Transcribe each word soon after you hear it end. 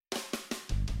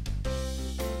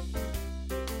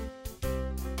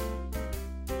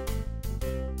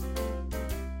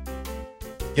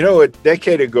A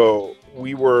decade ago,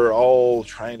 we were all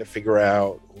trying to figure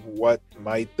out what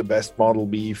might the best model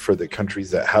be for the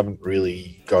countries that haven't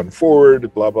really gone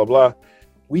forward, blah, blah, blah.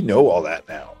 We know all that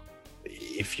now.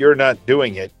 If you're not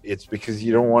doing it, it's because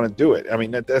you don't want to do it. I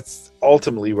mean, that's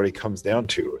ultimately what it comes down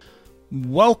to.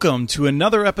 Welcome to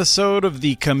another episode of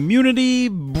the Community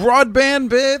Broadband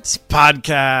Bits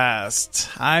podcast.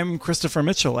 I'm Christopher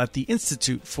Mitchell at the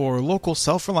Institute for Local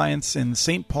Self-Reliance in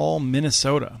St. Paul,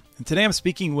 Minnesota. And today I'm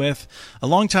speaking with a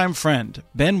longtime friend,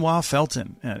 Benoit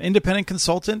Felton, an independent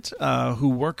consultant who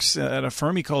works at a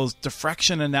firm he calls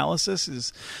Diffraction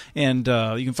Analysis. And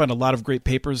you can find a lot of great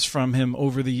papers from him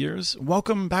over the years.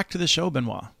 Welcome back to the show,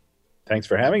 Benoit. Thanks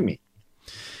for having me.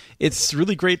 It's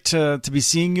really great to be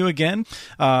seeing you again.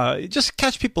 Just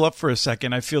catch people up for a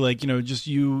second. I feel like, just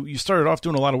you started off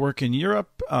doing a lot of work in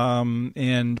Europe,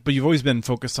 but you've always been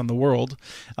focused on the world.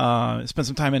 Spent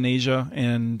some time in Asia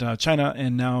and China,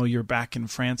 and now you're back in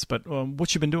France. But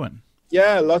what you been doing?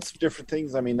 Yeah, lots of different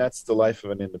things. I mean, that's the life of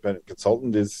an independent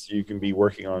consultant, is you can be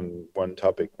working on one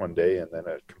topic one day and then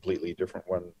a completely different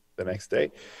one the next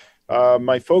day.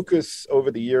 My focus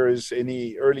over the years, in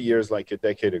the early years, like a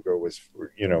decade ago, was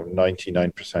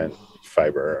 99%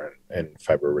 fiber and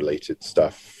fiber related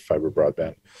stuff, fiber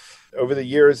broadband. Over the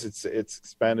years, it's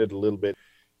expanded a little bit.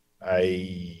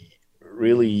 I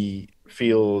really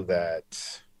feel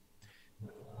that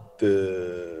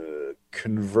the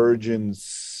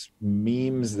convergence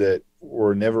memes that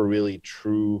were never really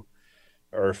true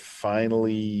are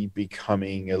finally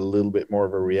becoming a little bit more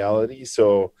of a reality.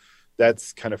 So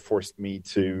that's kind of forced me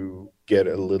to get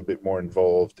a little bit more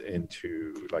involved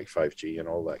into like 5G and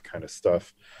all that kind of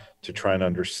stuff to try and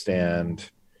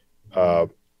understand,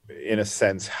 in a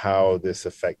sense, how this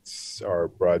affects our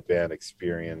broadband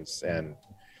experience and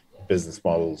business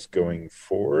models going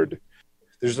forward.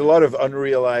 There's a lot of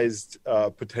unrealized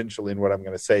potential in what I'm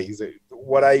going to say.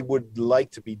 What I would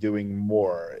like to be doing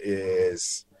more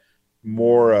is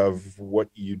more of what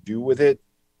you do with it,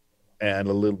 and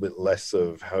a little bit less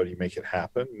of how do you make it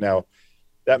happen. Now,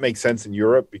 that makes sense in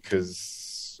Europe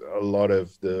because a lot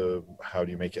of the how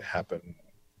do you make it happen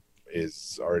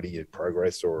is already in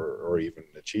progress or even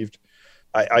achieved.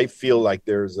 I feel like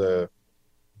there's a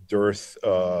dearth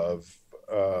of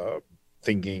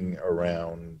thinking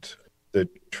around the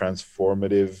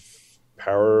transformative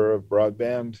power of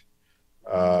broadband.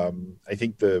 I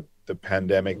think the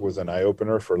pandemic was an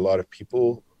eye-opener for a lot of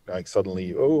people. Like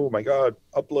suddenly, oh my God,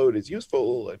 upload is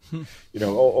useful, and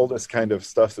all this kind of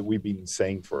stuff that we've been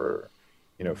saying for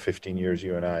 15 years,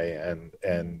 you and I,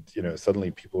 and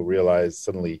suddenly people realize,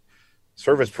 suddenly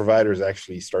service providers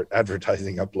actually start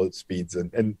advertising upload speeds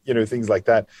and things like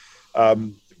that.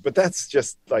 But that's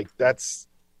just that's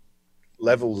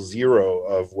level zero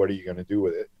of what are you going to do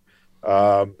with it.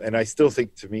 And I still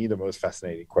think, to me, the most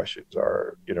fascinating questions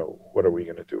are, what are we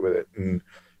going to do with it? And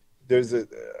there's a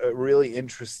really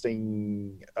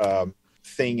interesting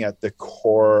thing at the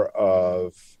core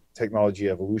of technology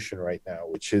evolution right now,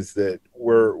 which is that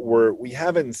we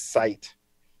have in sight.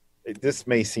 This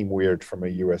may seem weird from a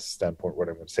U.S. standpoint, what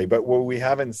I'm going to say, but we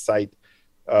have in sight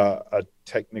a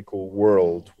technical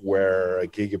world where a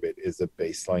gigabit is a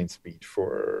baseline speed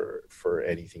for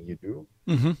anything you do,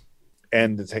 mm-hmm.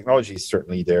 And the technology is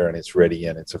certainly there, and it's ready,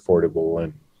 and it's affordable,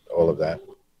 and all of that.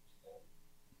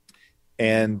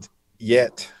 And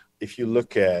yet, if you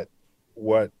look at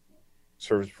what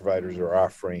service providers are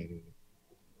offering,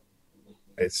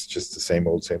 it's just the same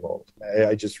old, same old.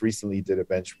 I just recently did a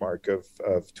benchmark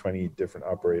of 20 different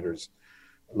operators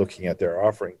looking at their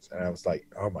offerings. And I was like,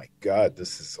 oh my God,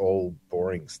 this is all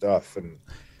boring stuff. And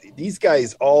these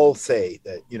guys all say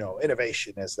that,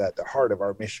 innovation is at the heart of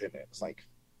our mission. And it's like,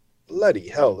 bloody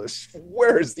hell,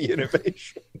 where is the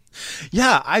innovation?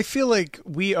 Yeah, I feel like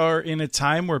we are in a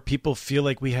time where people feel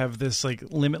like we have this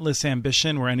limitless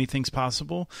ambition where anything's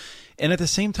possible. And at the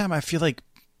same time, I feel like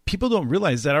people don't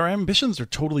realize that our ambitions are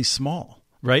totally small.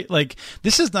 Right?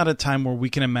 This is not a time where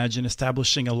we can imagine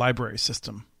establishing a library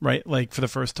system, right? For the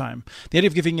first time. The idea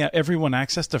of giving everyone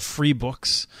access to free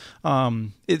books,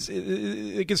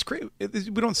 it gets great. We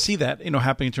don't see that,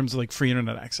 happening in terms of free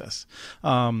internet access.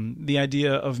 The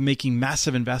idea of making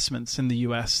massive investments in the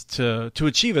U.S. to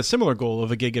achieve a similar goal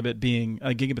of a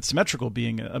gigabit symmetrical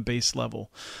being a base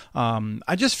level.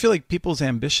 I just feel like people's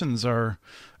ambitions are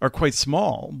quite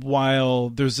small, while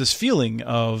there's this feeling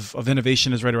of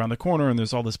innovation is right around the corner and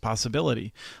there's all this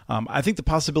possibility. I think the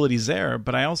possibility is there,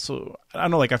 but I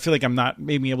don't know, I feel like I'm not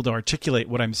maybe able to articulate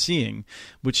what I'm seeing,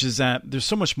 which is that there's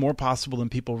so much more possible than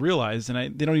people realize,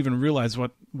 and they don't even realize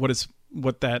what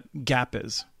that gap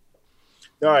is.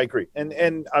 No, I agree.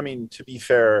 And I mean, to be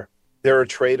fair, there are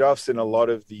trade-offs in a lot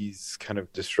of these kind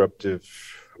of disruptive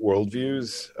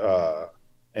worldviews,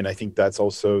 and I think that's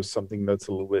also something that's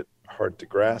a little bit hard to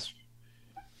grasp,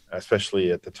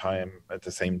 especially at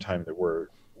the same time that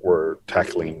we're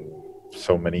tackling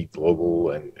so many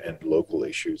global and local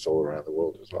issues all around the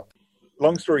world as well.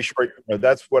 Long story short,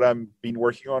 that's what I've been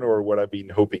working on, or what I've been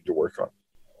hoping to work on.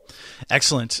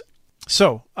 Excellent.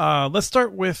 So let's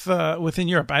start with within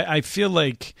Europe. I feel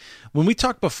like when we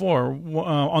talked before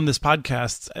on this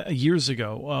podcast years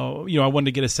ago, I wanted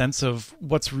to get a sense of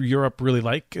what's Europe really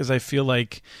like, because I feel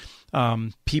like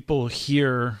people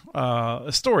hear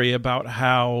a story about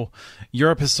how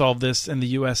Europe has solved this and the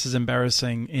U.S. is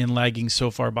embarrassing and lagging so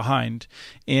far behind.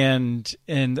 And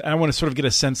I want to sort of get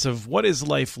a sense of what is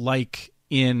life like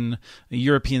in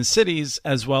European cities,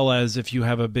 as well as if you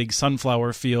have a big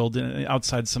sunflower field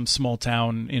outside some small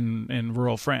town in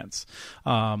rural France.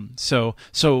 So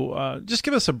just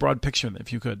give us a broad picture,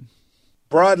 if you could.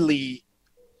 Broadly,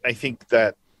 I think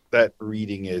that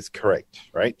reading is correct,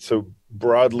 right? So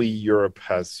broadly, Europe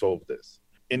has solved this.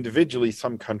 Individually,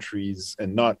 some countries,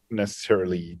 and not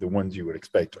necessarily the ones you would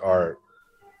expect, are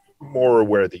more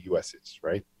where the US is,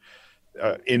 right?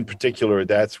 In particular,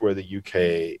 that's where the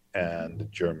UK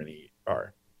and Germany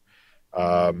are.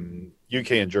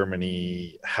 UK and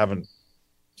Germany haven't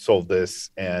solved this,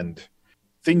 and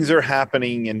things are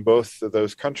happening in both of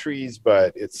those countries,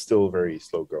 but it's still very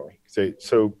slow going.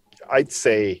 So I'd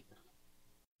say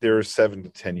they're 7 to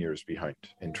 10 years behind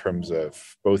in terms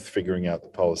of both figuring out the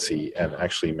policy and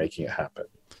actually making it happen.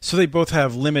 So they both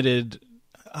have limited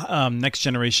next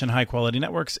generation high quality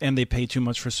networks, and they pay too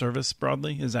much for service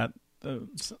broadly. Is that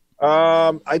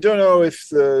I don't know if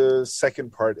the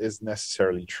second part is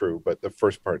necessarily true, but the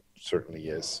first part certainly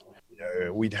is.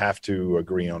 We'd have to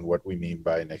agree on what we mean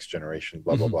by next generation,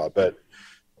 blah, blah, blah. But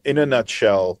in a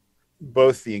nutshell,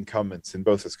 both the incumbents in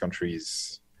both those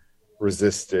countries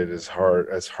resisted as hard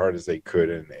as they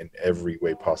could in every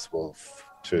way possible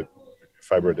to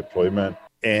fiber deployment.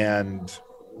 And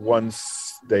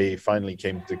once they finally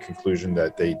came to the conclusion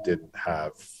that they didn't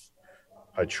have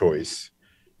a choice,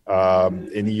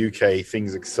 in the UK,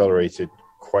 things accelerated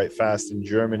quite fast. In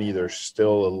Germany, they're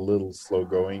still a little slow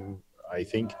going, I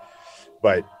think.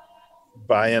 But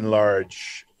by and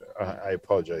large, I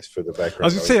apologize for the background. I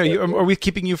was going to say, are we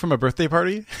keeping you from a birthday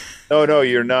party? No,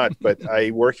 you're not. But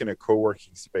I work in a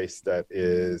co-working space that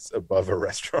is above a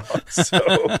restaurant. So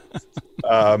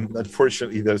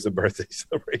unfortunately, there's a birthday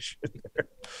celebration there.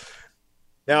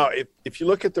 Now, if you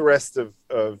look at the rest of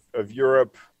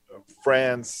Europe,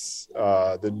 France,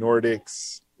 the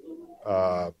Nordics,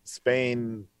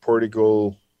 Spain,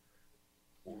 Portugal,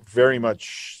 very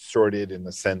much sorted in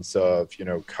the sense of,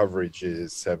 coverage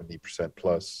is 70%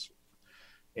 plus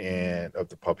and of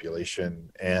the population,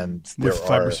 and with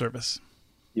fiber service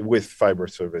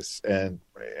and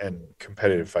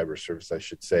competitive fiber service, I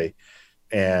should say.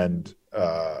 And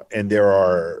there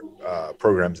are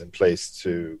programs in place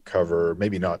to cover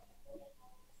maybe not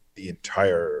the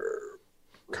entire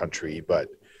country, but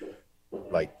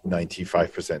like 90 to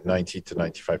 95%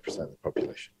 of the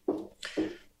population.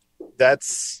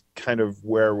 That's kind of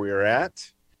where we're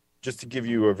at. Just to give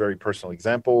you a very personal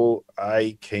example,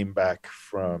 I came back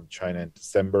from China in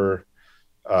December,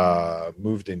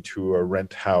 moved into a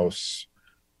rent house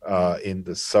in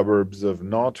the suburbs of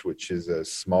Nantes, which is a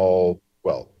small,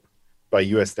 well, by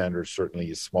US standards, certainly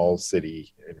a small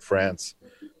city in France.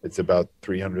 It's about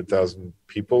 300,000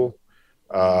 people.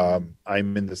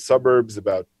 I'm in the suburbs,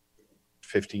 about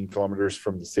 15 kilometers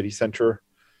from the city center.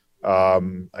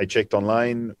 I checked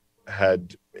online,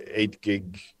 had 8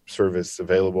 gig service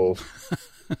available,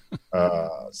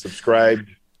 subscribed.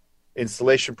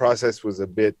 Installation process was a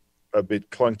bit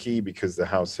clunky because the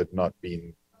house had not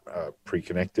been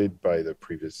pre-connected by the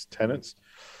previous tenants.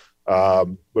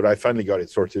 But I finally got it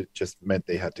sorted. It just meant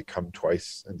they had to come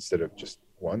twice instead of just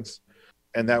once.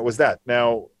 And that was that.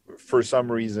 Now, for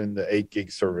some reason, the 8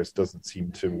 gig service doesn't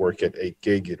seem to work at 8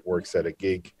 gig. It works at a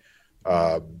gig.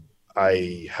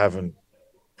 I haven't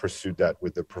pursued that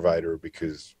with the provider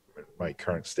because my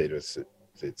current status,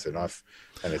 it's enough,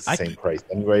 and it's the same price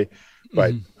anyway.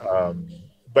 But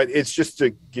but it's just to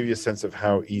give you a sense of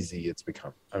how easy it's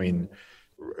become. I mean,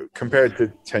 compared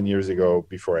to 10 years ago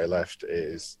before I left,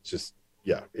 is just,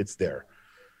 it's there.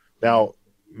 Now,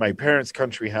 my parents'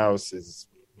 country house is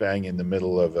bang in the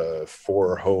middle of a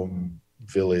 4-home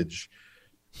village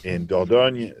in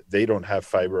Dordogne. They don't have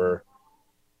fiber.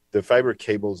 The fiber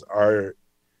cables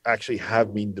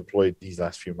have been deployed these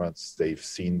last few months. They've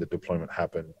seen the deployment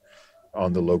happen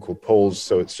on the local poles.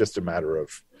 So it's just a matter of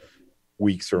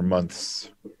weeks or months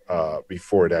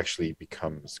before it actually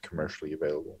becomes commercially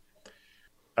available.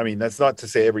 I mean, that's not to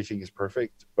say everything is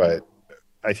perfect, but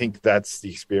I think that's the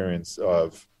experience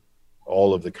of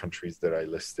all of the countries that I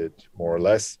listed, more or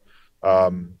less.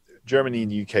 Germany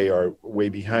and UK are way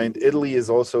behind. Italy is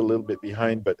also a little bit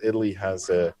behind, but Italy has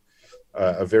a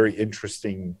very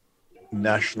interesting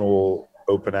national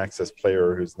open access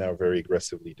player who's now very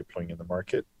aggressively deploying in the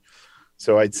market.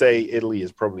 So I'd say Italy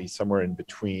is probably somewhere in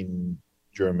between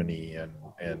Germany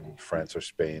and France or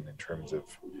Spain in terms of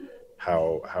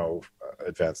how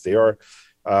advanced they are.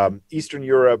 Eastern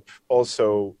Europe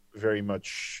also very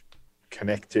much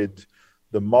connected.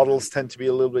 The models tend to be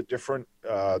a little bit different.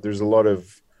 There's a lot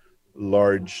of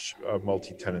large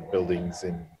multi-tenant buildings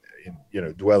in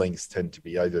dwellings tend to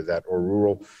be either that or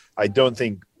rural. I don't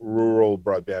think rural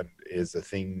broadband is a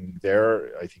thing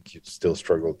there. I think you'd still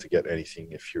struggle to get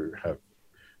anything if you have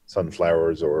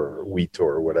sunflowers or wheat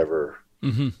or whatever.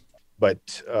 Mm-hmm.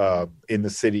 But in the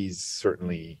cities,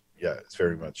 certainly, yeah, it's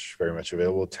very much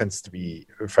available. It tends to be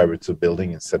fiber to the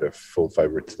building instead of full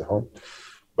fiber to the home.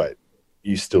 But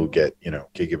you still get,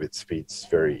 gigabit speeds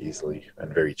very easily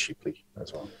and very cheaply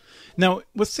as well. Now,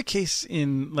 what's the case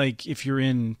in, like, if you're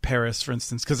in Paris, for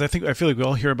instance? Because I feel like we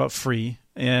all hear about Free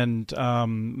and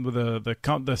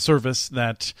the service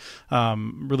that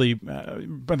really,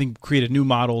 I think, created new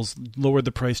models, lowered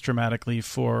the price dramatically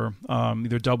for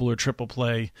either double or triple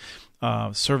play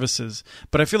services.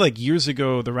 But I feel like years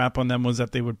ago, the rap on them was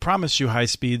that they would promise you high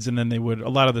speeds, and then a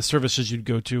lot of the services you'd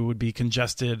go to would be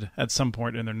congested at some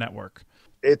point in their network.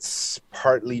 It's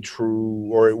partly true,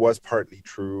 or it was partly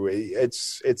true.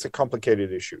 It's a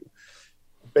complicated issue.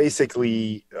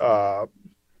 Basically,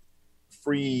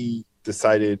 Free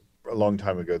decided a long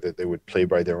time ago that they would play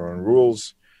by their own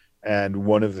rules, and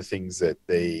one of the things that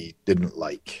they didn't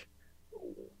like,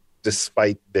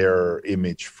 despite their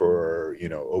image for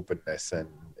openness and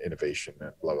innovation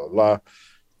and blah blah blah,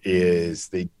 is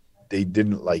they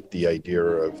didn't like the idea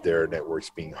of their networks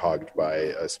being hogged by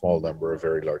a small number of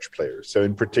very large players. So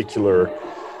in particular,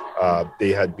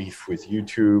 they had beef with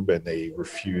YouTube and they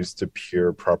refused to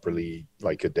peer properly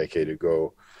like a decade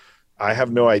ago. I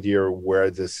have no idea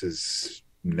where this is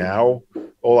now.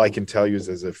 All I can tell you is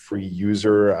as a Free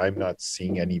user, I'm not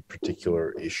seeing any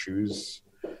particular issues.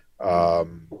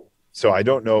 So I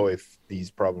don't know if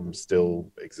these problems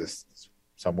still exist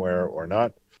somewhere or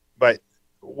not. But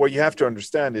what you have to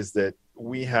understand is that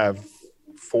we have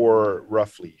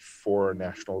roughly four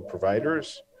national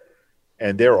providers,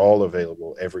 and they're all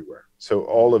available everywhere. So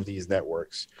all of these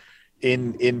networks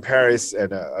in Paris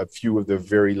and a few of the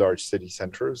very large city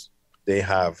centers, they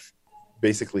have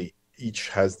basically each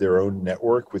has their own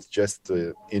network with just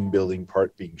the in-building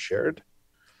part being shared.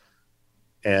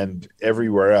 And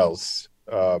everywhere else,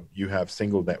 you have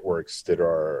single networks that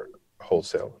are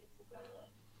wholesale.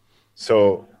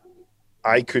 So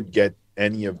I could get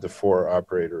any of the four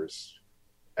operators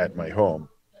at my home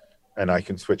and I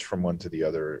can switch from one to the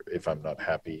other if I'm not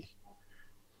happy,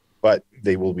 but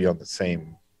they will be on the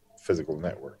same physical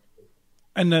network.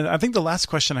 And I think the last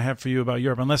question I have for you about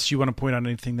Europe, unless you want to point out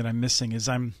anything that I'm missing, is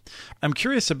I'm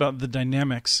curious about the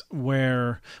dynamics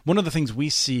where one of the things we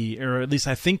see, or at least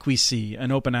I think we see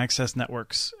in open access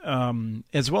networks,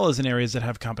 as well as in areas that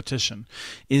have competition,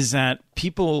 is that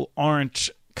people aren't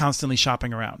constantly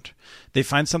shopping around. They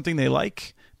find something they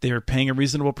like, they're paying a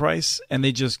reasonable price, and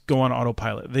they just go on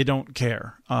autopilot. They don't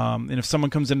care. And if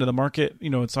someone comes into the market,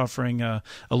 it's offering a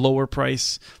lower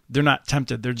price, they're not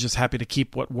tempted. They're just happy to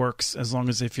keep what works as long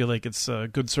as they feel like it's a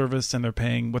good service and they're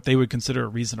paying what they would consider a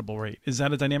reasonable rate. Is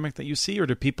that a dynamic that you see, or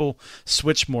do people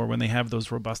switch more when they have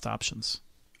those robust options?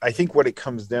 I think what it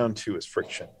comes down to is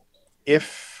friction.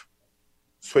 If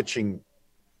switching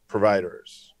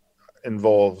providers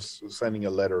involves sending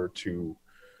a letter to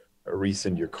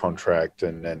rescind your contract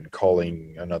and then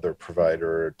calling another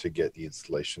provider to get the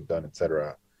installation done,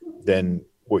 etc., then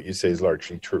what you say is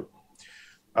largely true.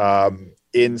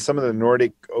 In some of the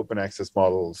Nordic open access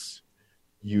models,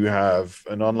 you have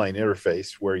an online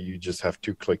interface where you just have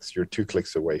 2 clicks. You're 2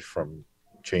 clicks away from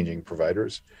changing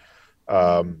providers.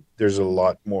 There's a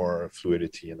lot more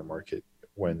fluidity in the market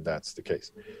when that's the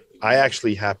case. I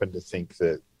actually happen to think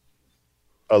that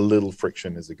a little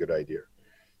friction is a good idea.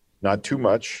 Not too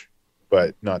much,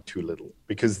 but not too little.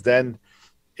 Because then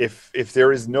if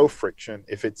there is no friction,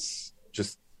 if it's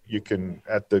just you can,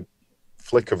 at the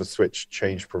flick of a switch,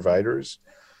 change providers,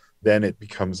 then it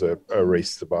becomes a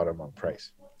race to the bottom on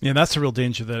price. Yeah, that's a real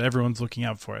danger that everyone's looking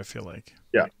out for, I feel like.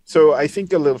 Yeah. So I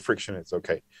think a little friction is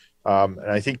okay. And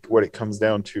I think what it comes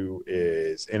down to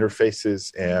is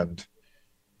interfaces and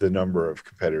the number of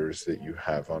competitors that you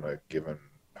have on a given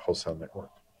wholesale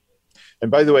network.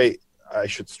 And by the way, I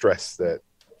should stress that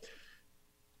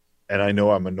and I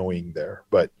know I'm annoying there,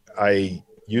 but I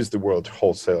use the word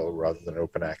wholesale rather than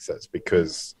open access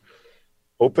because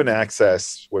open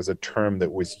access was a term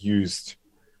that was used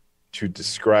to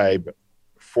describe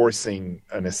forcing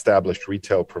an established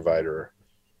retail provider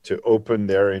to open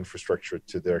their infrastructure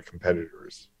to their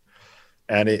competitors.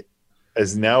 And it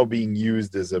is now being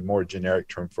used as a more generic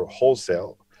term for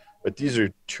wholesale. But these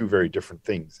are two very different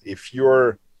things. If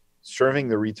you're serving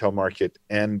the retail market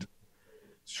and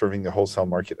serving the wholesale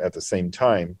market at the same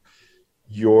time,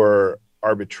 your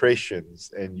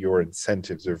arbitrations and your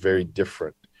incentives are very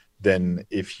different than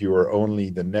if you're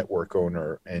only the network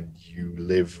owner and you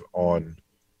live on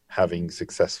having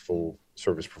successful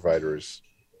service providers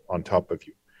on top of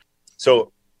you.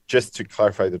 So just to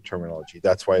clarify the terminology,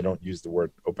 that's why I don't use the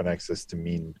word open access to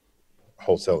mean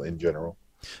wholesale in general.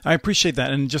 I appreciate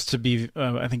that. And just to be,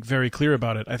 I think, very clear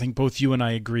about it, I think both you and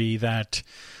I agree that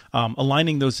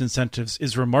aligning those incentives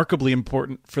is remarkably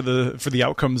important for the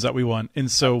outcomes that we want.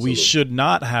 And so Absolutely. We should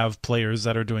not have players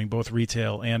that are doing both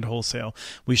retail and wholesale.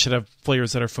 We should have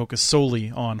players that are focused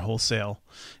solely on wholesale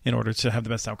in order to have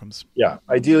the best outcomes. Yeah,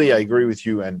 ideally, I agree with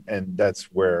you. And that's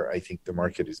where I think the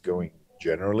market is going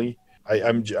generally.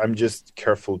 I'm just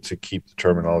careful to keep the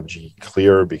terminology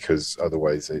clear because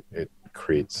otherwise it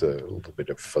creates a little bit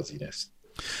of fuzziness.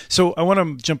 So I want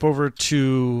to jump over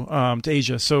to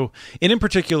Asia. So, and in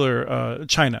particular,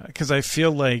 China, because I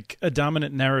feel like a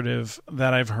dominant narrative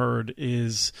that I've heard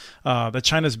is that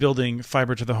China's building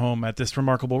fiber to the home at this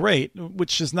remarkable rate,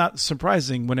 which is not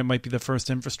surprising when it might be the first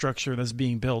infrastructure that's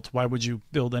being built. Why would you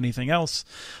build anything else?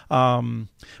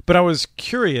 But I was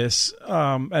curious,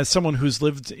 as someone who's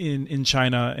lived in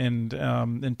China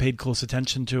and paid close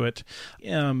attention to it,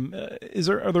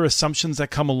 are there assumptions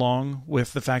that come along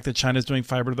with the fact that China's doing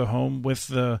fiber to the home with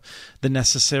the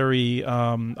necessary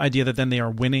idea that then they are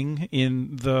winning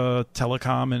in the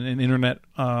telecom and internet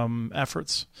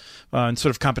efforts and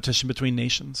sort of competition between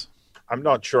nations? I'm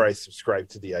not sure I subscribe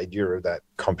to the idea of that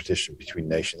competition between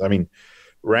nations. I mean,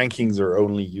 rankings are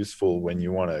only useful when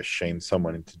you want to shame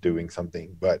someone into doing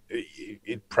something. But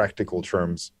in practical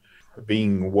terms,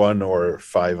 being 1 or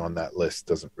 5 on that list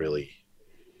doesn't really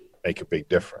make a big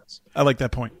difference. I like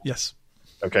that point. Yes.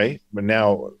 Okay. But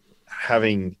now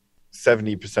having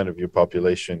 70% of your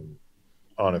population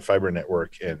on a fiber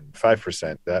network and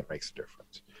 5%, that makes a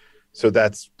difference. So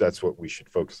that's what we should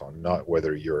focus on, not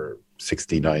whether you're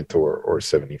 69th or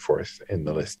 74th in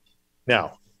the list.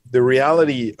 Now, the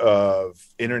reality of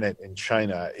internet in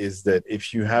China is that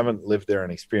if you haven't lived there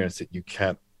and experienced it, you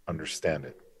can't understand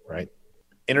it, right?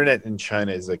 Internet in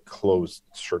China is a closed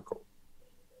circle.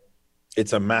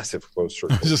 It's a massive closed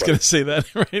circle. I was just going to say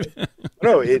that, right?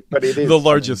 No, but it is the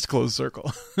largest closed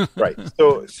circle. Right.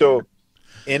 So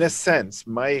in a sense,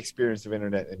 my experience of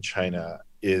internet in China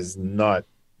is not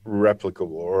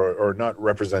replicable or not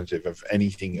representative of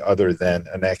anything other than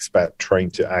an expat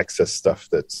trying to access stuff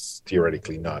that's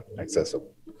theoretically not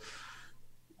accessible.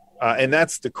 And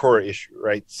that's the core issue,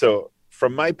 right? So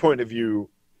from my point of view,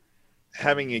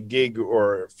 having a gig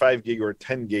or 5 gig or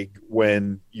 10 gig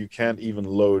when you can't even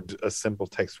load a simple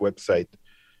text website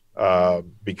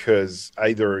because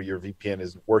either your VPN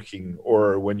isn't working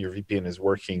or when your VPN is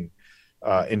working,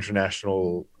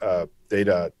 international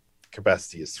data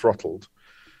capacity is throttled.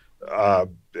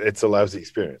 It's a lousy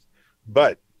experience.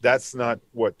 But that's not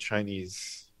what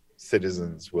Chinese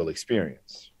citizens will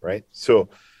experience, right? So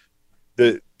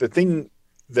the thing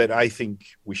that I think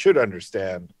we should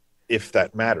understand, if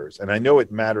that matters, and I know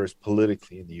it matters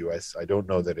politically in the US, I don't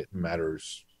know that it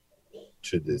matters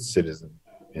to the citizen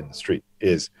in the street,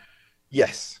 is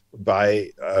yes,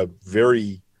 by a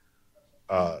very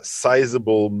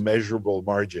sizable, measurable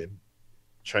margin,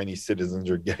 Chinese citizens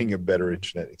are getting a better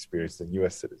internet experience than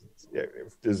US citizens. Yeah,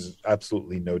 there's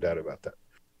absolutely no doubt about that.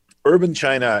 Urban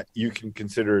China, you can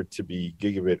consider to be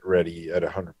gigabit ready at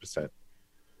 100%.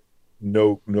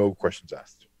 No questions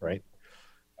asked, right?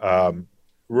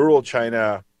 Rural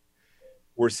China,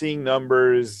 we're seeing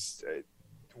numbers,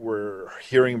 we're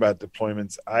hearing about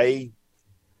deployments. I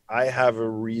have a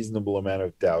reasonable amount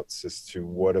of doubts as to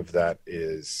what of that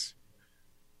is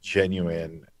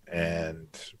genuine and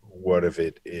what of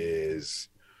it is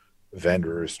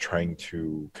vendors trying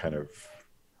to kind of,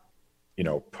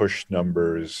 push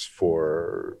numbers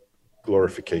for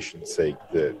glorification's sake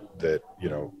that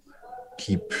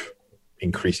keep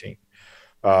increasing.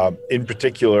 In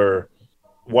particular,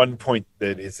 one point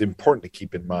that is important to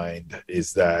keep in mind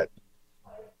is that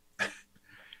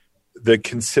the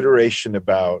consideration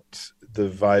about the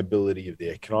viability of the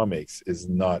economics is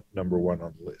not number one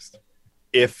on the list.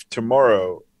 If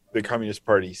tomorrow the Communist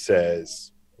Party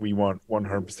says we want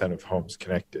 100% of homes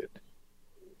connected,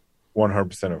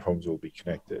 100% of homes will be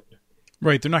connected.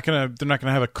 Right. They're not gonna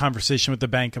have a conversation with the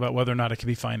bank about whether or not it can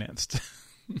be financed.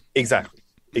 Exactly.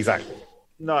 Exactly.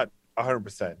 Not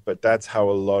 100%, but that's how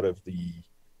a lot of the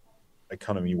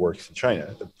economy works in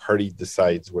China. The party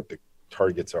decides what the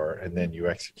targets are, and then you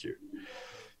execute.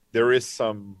 There is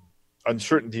some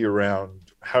uncertainty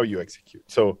around how you execute.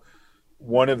 So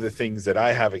one of the things that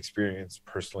I have experienced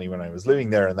personally when I was living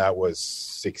there, and that was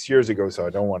 6 years ago, so I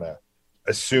don't want to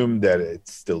assume that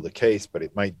it's still the case, but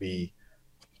it might be.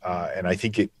 And I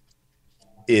think it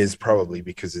is probably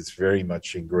because it's very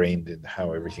much ingrained in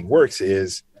how everything works,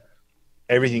 is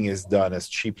everything is done as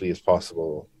cheaply as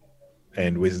possible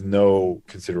and with no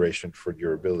consideration for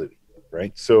durability,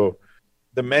 right? So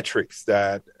the metrics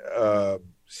that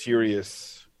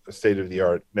serious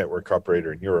state-of-the-art network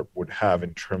operator in Europe would have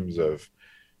in terms of,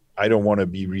 I don't want to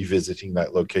be revisiting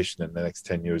that location in the next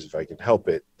 10 years if I can help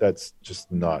it, that's just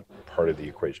not part of the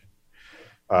equation.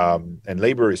 And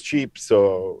labor is cheap,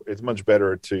 so it's much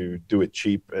better to do it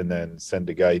cheap and then send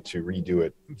a guy to redo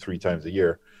it 3 times a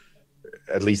year.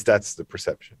 At least that's the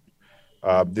perception.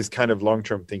 This kind of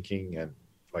long-term thinking and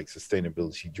like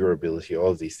sustainability, durability,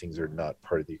 all of these things are not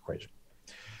part of the equation.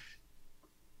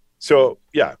 So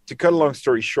yeah, to cut a long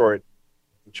story short,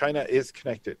 China is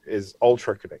connected, is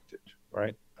ultra connected,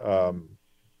 right?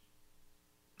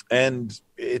 And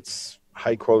it's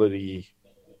high quality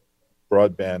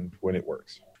broadband when it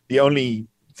works. The only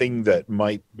thing that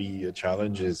might be a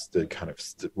challenge is the kind of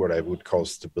what I would call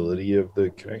stability of the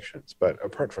connections. But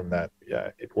apart from that, yeah,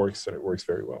 it works, and it works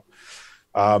very well.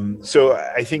 So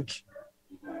I think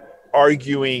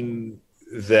arguing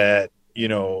that,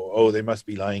 oh, they must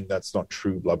be lying, that's not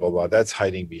true, blah, blah, blah, that's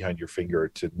hiding behind your finger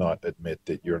to not admit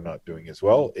that you're not doing as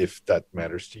well, if that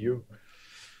matters to you.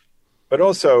 But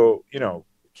also,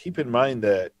 keep in mind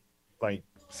that like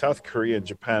South Korea and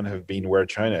Japan have been where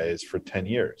China is for 10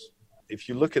 years. If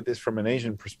you look at this from an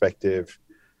Asian perspective,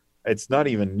 it's not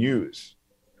even news.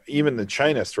 Even the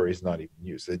China story is not even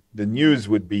news. The news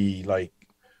would be like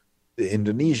the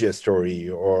Indonesia story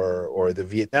or the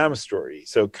Vietnam story.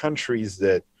 So countries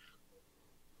that,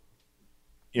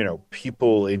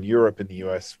 people in Europe and the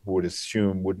US would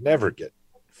assume would never get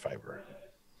fiber.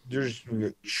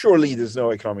 Surely there's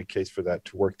no economic case for that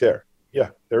to work there. Yeah,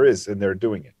 there is, and they're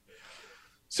doing it.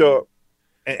 So,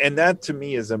 and that to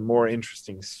me is a more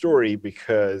interesting story,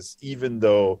 because even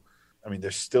though,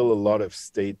 there's still a lot of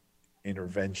state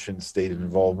intervention, state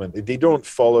involvement, they don't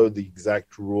follow the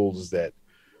exact rules that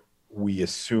we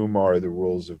assume are the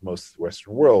rules of most of the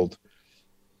Western world,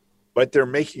 but they're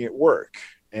making it work.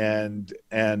 And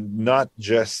not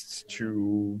just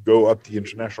to go up the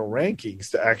international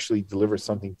rankings, to actually deliver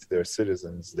something to their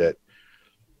citizens that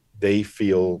they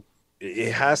feel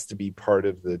it has to be part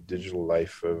of the digital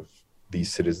life of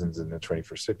these citizens in the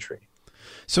 21st century.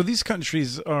 So these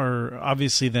countries are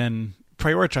obviously then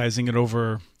prioritizing it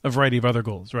over a variety of other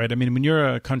goals, right? When you're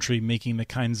a country making the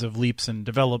kinds of leaps in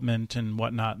development and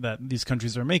whatnot that these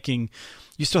countries are making,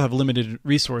 you still have limited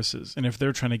resources. And if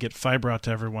they're trying to get fiber out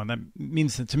to everyone, that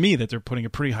means to me that they're putting a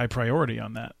pretty high priority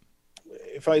on that.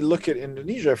 If I look at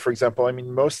Indonesia, for example,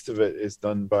 most of it is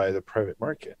done by the private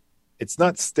market. It's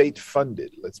not state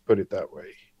funded, let's put it that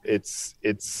way. It's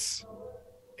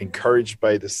encouraged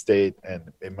by the state,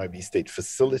 and it might be state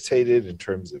facilitated in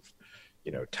terms of,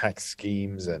 tax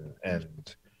schemes and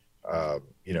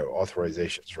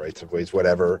authorizations, rights of ways,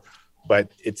 whatever,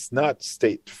 but it's not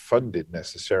state funded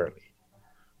necessarily.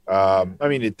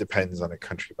 It depends on a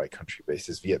country by country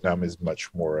basis. Vietnam is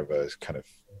much more of a kind of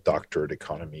doctored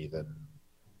economy than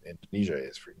Indonesia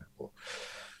is, for example.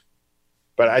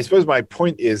 But I suppose my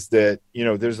point is that,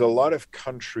 there's a lot of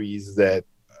countries that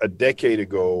a decade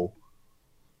ago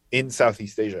in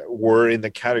Southeast Asia were in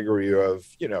the category of,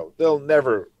 they'll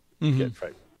never get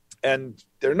fiber. And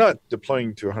they're not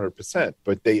deploying to 100%,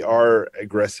 but they are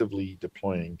aggressively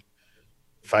deploying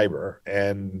fiber.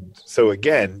 And so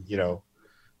again,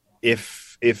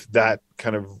 if that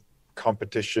kind of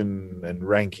competition and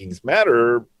rankings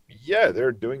matter, yeah,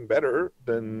 they're doing better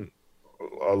than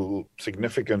a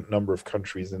significant number of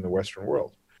countries in the Western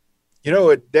world.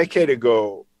 A decade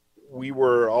ago, we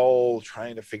were all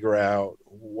trying to figure out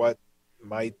what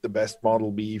might the best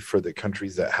model be for the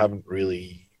countries that haven't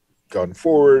really gone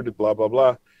forward, blah, blah,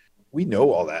 blah. We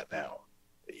know all that now.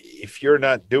 If you're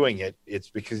not doing it, it's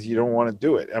because you don't want to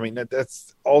do it.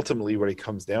 That's ultimately what it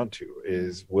comes down to,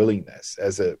 is willingness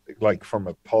from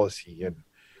a policy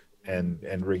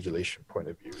and regulation point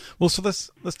of view. Well, so let's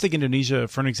take Indonesia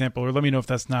for an example, or let me know if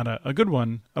that's not a good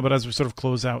one. But as we sort of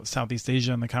close out Southeast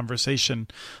Asia in the conversation,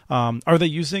 are they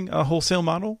using a wholesale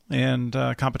model and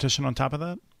competition on top of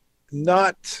that?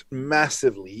 Not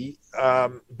massively.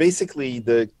 Basically,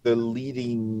 the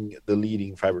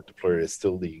leading fiber deployer is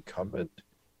still the incumbent,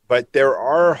 but there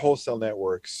are wholesale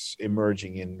networks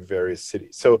emerging in various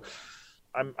cities. So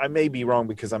I may be wrong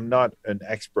because I'm not an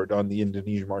expert on the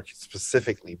Indonesian market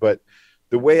specifically, but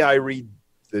the way I read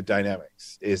the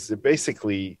dynamics is that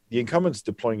basically the incumbents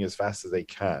deploying as fast as they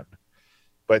can,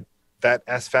 but that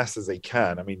as fast as they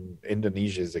can. I mean,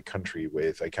 Indonesia is a country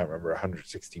with, I can't remember,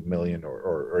 160 million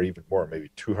or even more,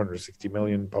 maybe 260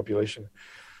 million population.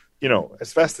 You know,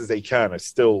 as fast as they can is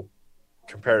still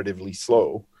comparatively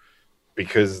slow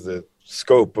because the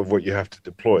scope of what you have to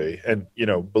deploy. And, you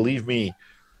know, believe me,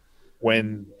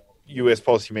 when US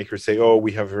policymakers say, oh,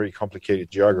 we have a very complicated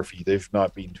geography, they've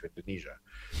not been to Indonesia.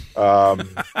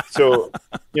 So,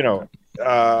 you know,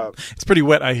 it's pretty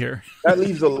wet, I hear. That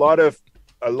leaves a lot of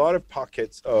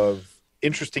pockets of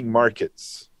interesting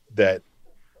markets that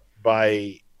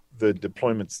by the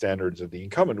deployment standards of the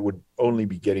incumbent would only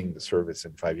be getting the service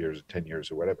in 5 years or 10 years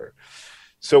or whatever.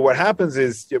 So what happens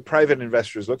is private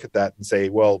investors look at that and say,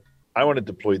 well, I want to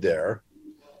deploy there,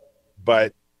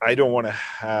 but I don't want to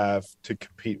have to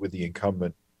compete with the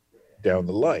incumbent down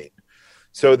the line.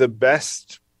 So the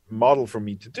best model for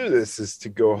me to do this is to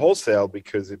go wholesale,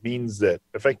 because it means that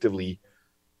effectively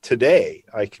today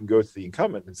I can go to the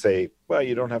incumbent and say, well,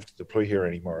 you don't have to deploy here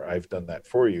anymore. I've done that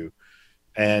for you.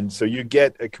 And so you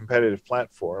get a competitive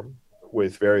platform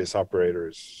with various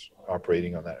operators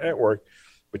operating on that network,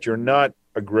 but you're not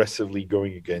aggressively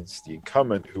going against the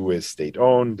incumbent, who is state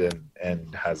owned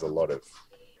and has a lot of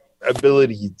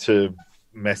ability to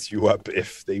mess you up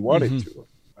if they wanted to.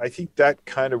 I think that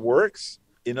kind of works.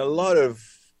 In a lot of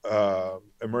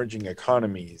emerging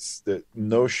economies, the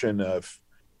notion of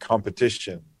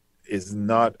competition is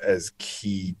not as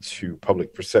key to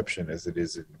public perception as it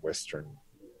is in Western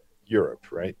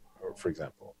Europe, right? Or, for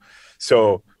example.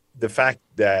 So the fact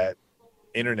that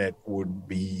internet would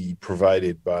be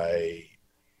provided by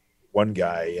one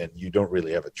guy and you don't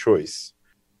really have a choice.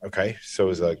 Okay, so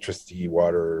is electricity,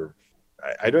 water.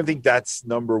 I don't think that's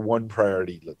number one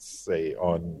priority, let's say,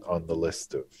 on the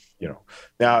list of, you know.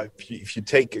 Now, if you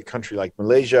take a country like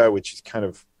Malaysia, which is kind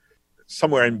of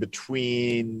somewhere in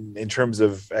between in terms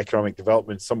of economic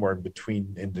development, somewhere in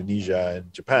between Indonesia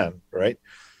and Japan, right?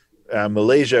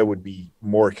 Malaysia would be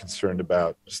more concerned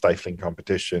about stifling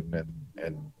competition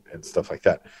and stuff like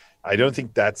that. I don't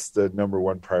think that's the number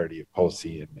one priority of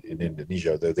policy in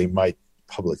Indonesia, though they might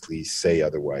publicly say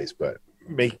otherwise. But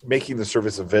making the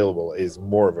service available is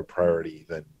more of a priority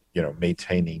than, you know,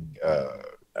 maintaining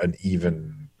an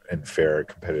even and fair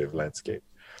competitive landscape.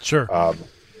 Sure.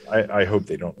 I hope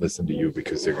they don't listen to you,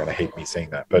 because they're going to hate me saying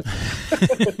that. But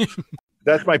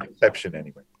that's my perception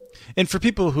anyway. And for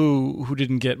people who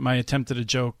didn't get my attempt at a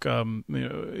joke, you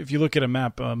know, if you look at a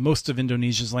map, most of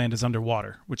Indonesia's land is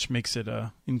underwater, which makes it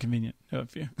inconvenient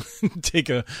if you take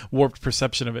a warped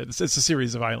perception of it. It's a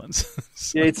series of islands.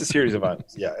 So. Yeah, it's a series of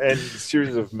islands. Yeah, and a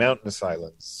series of mountainous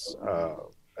islands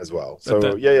as well.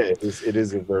 So it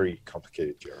is a very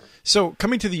complicated geography. So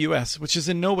coming to the U.S., which is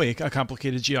in no way a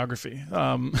complicated geography.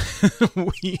 No,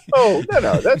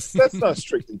 that's not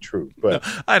strictly true. But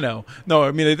no, I know. No,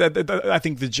 I mean, I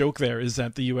think the joke there is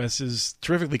that the U.S. is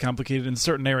terrifically complicated in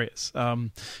certain areas.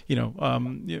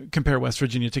 Compare West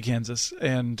Virginia to Kansas,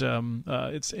 and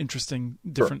it's interesting,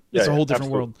 different. Sure. It's a whole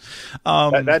different world.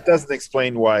 That doesn't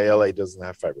explain why L.A. doesn't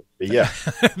have fiber. But yeah,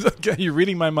 you're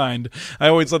reading my mind. I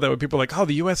always love that when people are like, "Oh,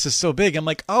 the U.S. is so big." I'm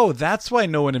like, "Oh, that's why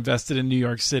no one invested in New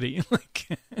York City." Like,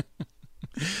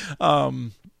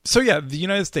 so yeah, the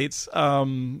United States.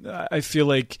 I feel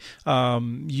like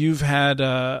you've had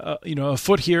a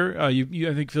foot here. I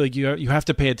feel like you have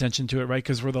to pay attention to it, right?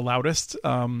 Because we're the loudest.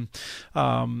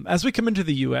 As we come into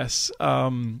the U.S.,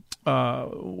 tell us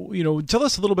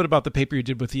a little bit about the paper you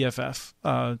did with EFF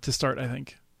to start. I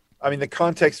think. I mean, the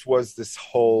context was this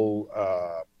whole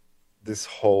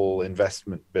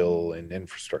investment bill in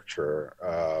infrastructure.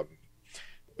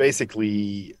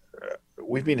 Basically,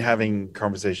 we've been having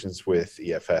conversations with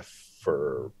EFF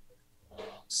for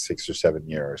 6 or 7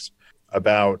 years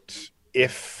about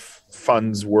if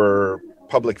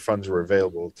public funds were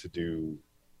available to do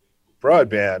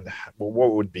broadband, well,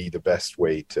 what would be the best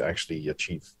way to actually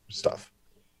achieve stuff.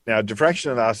 Now,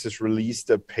 Diffraction Analysis released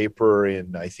a paper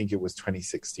in, I think it was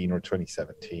 2016 or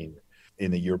 2017, in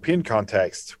the European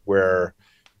context, where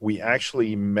we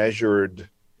actually measured,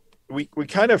 we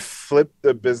kind of flipped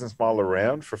the business model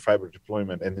around for fiber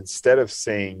deployment. And instead of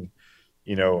saying,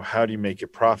 how do you make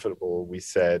it profitable? We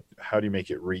said, how do you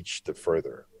make it reach the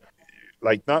further?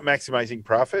 Like, not maximizing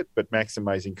profit, but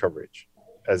maximizing coverage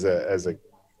as a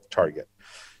target.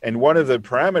 And one of the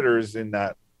parameters in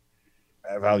that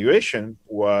valuation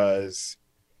was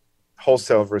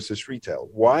wholesale versus retail.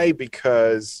 Why?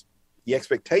 Because the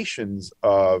expectations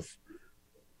of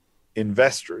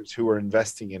investors who are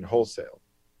investing in wholesale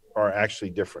are actually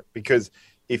different. Because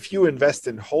if you invest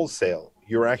in wholesale,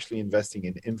 you're actually investing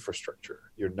in infrastructure.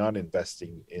 You're not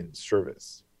investing in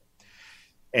service.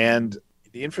 And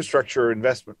the infrastructure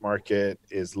investment market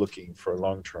is looking for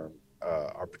long-term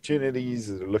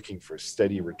opportunities. They're looking for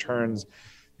steady returns.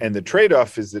 And the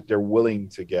trade-off is that they're willing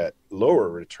to get lower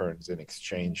returns in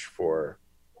exchange for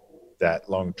that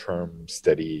long-term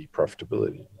steady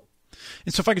profitability.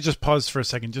 And so if I could just pause for a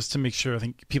second, just to make sure I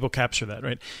think people capture that,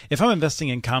 right? If I'm investing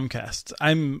in Comcast,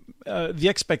 the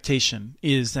expectation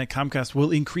is that Comcast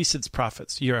will increase its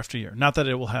profits year after year, not that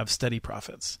it will have steady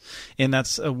profits. And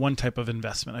that's one type of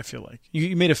investment, I feel like.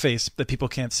 You made a face that people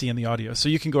can't see in the audio, so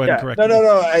you can go ahead and correct me.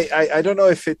 No. I don't know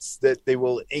if it's that they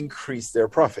will increase their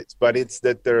profits, but it's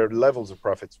that their levels of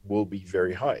profits will be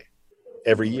very high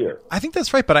every year. I think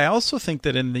that's right, but I also think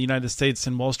that in the United States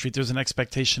and Wall Street, there's an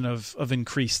expectation of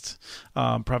increased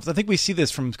profits. I think we see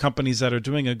this from companies that are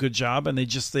doing a good job, and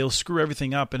they'll screw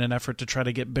everything up in an effort to try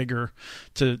to get bigger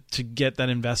to get that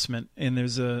investment. And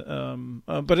there's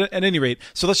but at any rate,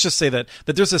 so let's just say that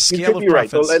there's a scale of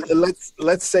profits. Right. Well,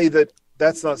 let's say that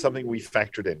that's not something we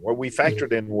factored in. What we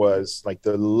factored in was like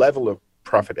the level of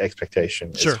profit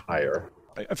expectation is higher.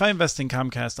 If I invest in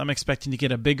Comcast, I'm expecting to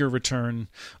get a bigger return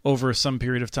over some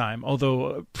period of time,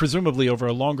 although presumably over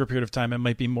a longer period of time, it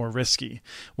might be more risky.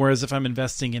 Whereas if I'm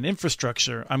investing in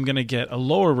infrastructure, I'm going to get a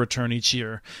lower return each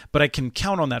year, but I can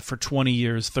count on that for 20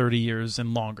 years, 30 years,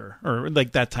 and longer, or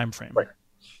like that time frame. Right.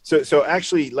 So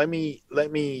actually, let me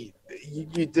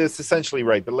that's essentially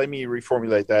right, but let me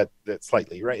reformulate that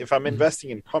slightly, right? If I'm investing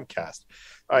in Comcast,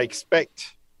 I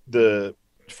expect the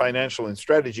financial and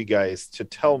strategy guys to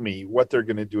tell me what they're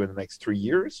going to do in the next 3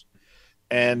 years,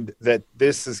 and that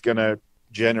this is going to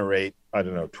generate,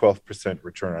 12%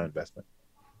 return on investment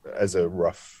as a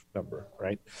rough number,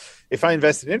 right? If I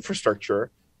invest in infrastructure,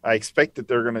 I expect that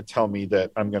they're going to tell me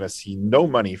that I'm going to see no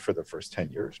money for the first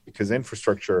 10 years because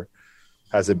infrastructure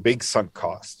has a big sunk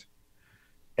cost.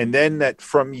 And then that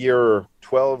from year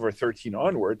 12 or 13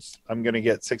 onwards, I'm going to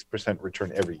get 6%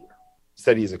 return every year,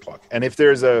 steady as a clock. And if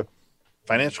there's a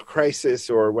financial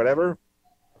crisis or whatever,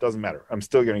 doesn't matter. I'm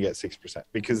still going to get 6%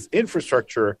 because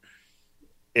infrastructure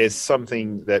is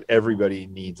something that everybody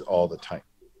needs all the time,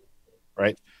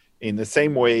 right? In the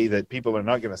same way that people are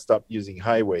not going to stop using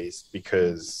highways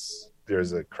because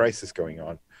there's a crisis going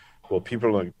on. Well,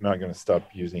 people are not going to stop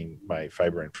using my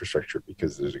fiber infrastructure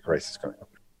because there's a crisis going on.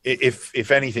 If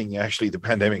anything, actually, the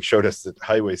pandemic showed us that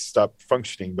highways stopped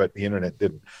functioning, but the internet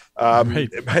didn't. Right.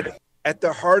 But at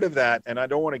the heart of that, and I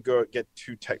don't want to get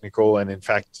too technical, and in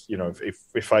fact,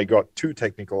 if I got too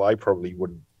technical, I probably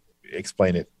wouldn't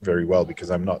explain it very well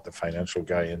because I'm not the financial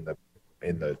guy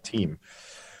in the team.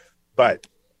 But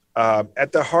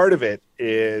at the heart of it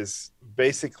is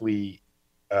basically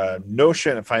a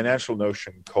financial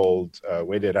notion called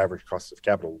weighted average cost of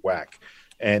capital, WACC,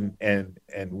 and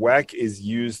WACC is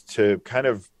used to kind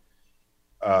of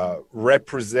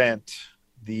represent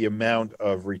the amount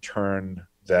of return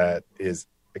that is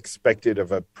expected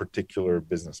of a particular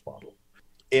business model.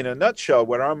 In a nutshell,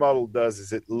 what our model does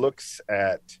is it looks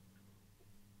at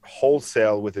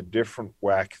wholesale with a different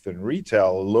WACC than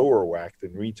retail, a lower WACC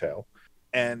than retail,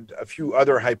 and a few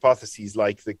other hypotheses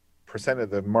like the percent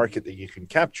of the market that you can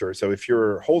capture. So if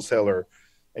you're a wholesaler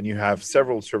and you have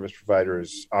several service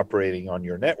providers operating on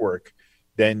your network,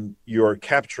 then you're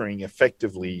capturing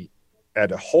effectively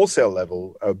at a wholesale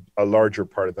level, a larger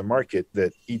part of the market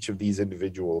that each of these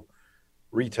individual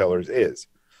retailers is,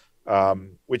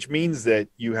 which means that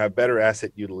you have better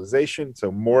asset utilization. So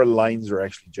more lines are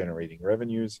actually generating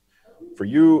revenues for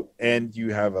you, and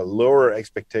you have a lower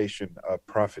expectation of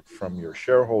profit from your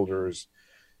shareholders.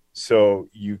 So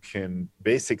you can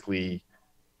basically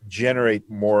generate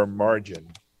more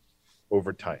margin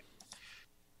over time.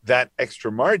 That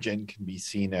extra margin can be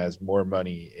seen as more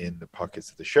money in the pockets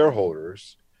of the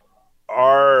shareholders.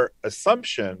 Our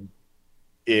assumption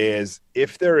is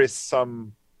if there is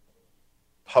some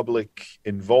public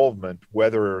involvement,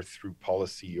 whether through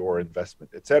policy or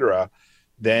investment, et cetera,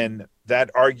 then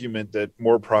that argument that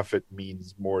more profit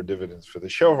means more dividends for the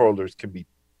shareholders can be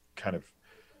kind of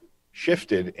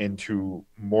shifted into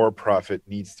more profit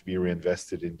needs to be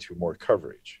reinvested into more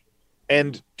coverage.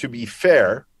 And to be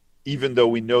fair, even though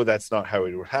we know that's not how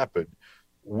it would happen,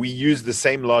 we use the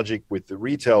same logic with the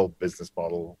retail business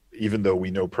model, even though we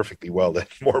know perfectly well that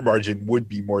more margin would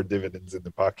be more dividends in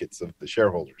the pockets of the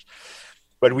shareholders.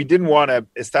 But we didn't want to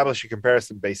establish a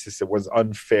comparison basis that was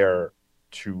unfair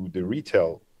to the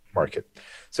retail market.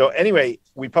 So anyway,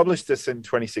 we published this in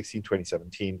 2016,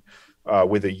 2017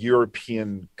 with a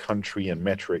European country and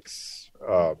metrics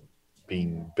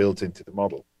being built into the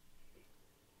model.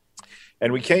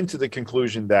 And we came to the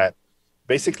conclusion that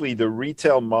basically the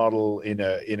retail model in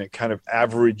a kind of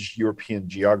average European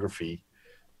geography,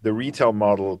 the retail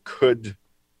model could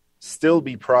still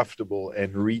be profitable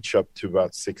and reach up to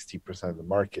about 60% of the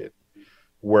market,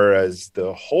 whereas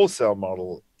the wholesale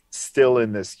model, still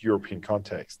in this European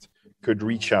context, could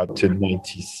reach out to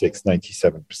 96,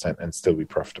 97% and still be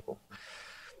profitable.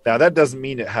 Now, that doesn't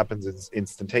mean it happens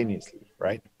instantaneously,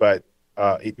 right? But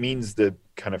it means the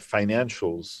kind of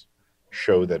financials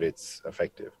show that it's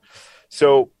effective.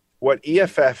 So what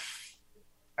EFF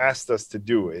asked us to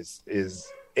do is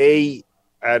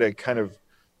at a kind of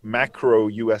macro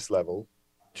US level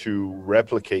to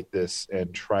replicate this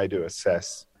and try to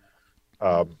assess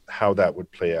how that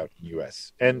would play out in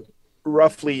US. And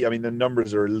roughly, I mean, the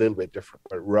numbers are a little bit different,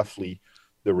 but roughly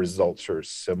the results are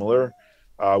similar.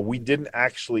 We didn't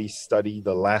actually study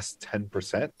the last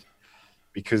 10%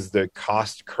 because the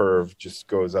cost curve just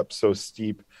goes up so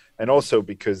steep. And also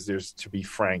because there's, to be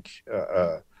frank,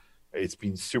 it's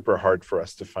been super hard for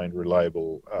us to find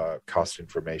reliable cost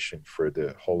information for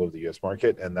the whole of the US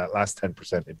market, and that last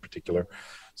 10% in particular.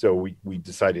 So we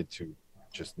decided to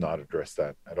just not address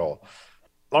that at all.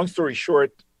 Long story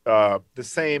short, the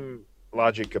same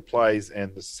logic applies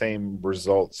and the same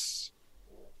results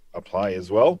apply as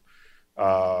well,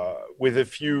 with a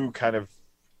few kind of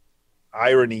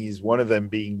ironies, one of them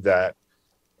being that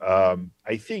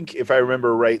I think, if I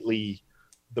remember rightly,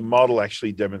 the model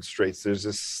actually demonstrates there's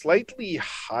a slightly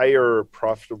higher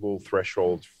profitable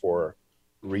threshold for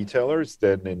retailers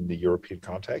than in the European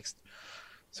context.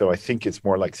 So I think it's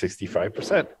more like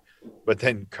 65%, but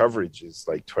then coverage is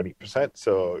like 20%.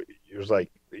 So it's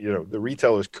like, the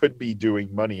retailers could be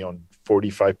doing money on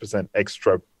 45%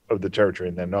 extra of the territory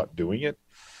and they're not doing it.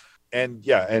 And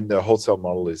the wholesale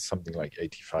model is something like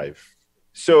 85.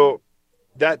 So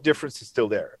that difference is still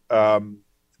there.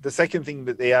 The second thing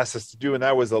that they asked us to do, and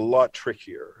that was a lot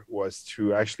trickier, was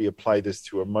to actually apply this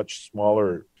to a much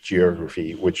smaller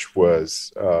geography, which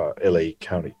was LA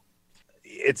County.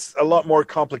 It's a lot more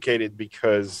complicated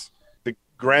because the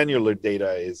granular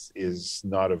data is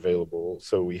not available.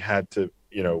 So we had to,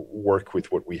 work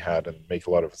with what we had and make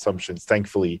a lot of assumptions.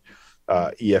 Thankfully,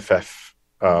 EFF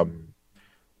kind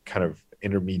of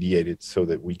intermediated so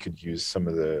that we could use some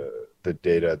of the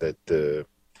data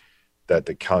that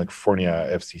the California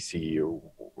FCC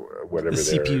or whatever the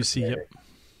CPUC, yep.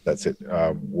 That's it,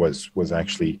 was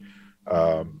actually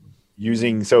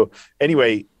using. So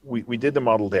anyway, we did the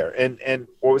model there, and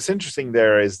what was interesting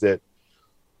there is that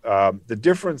the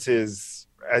difference is,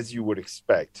 as you would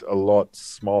expect, a lot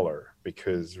smaller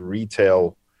because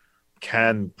retail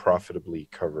can profitably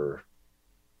cover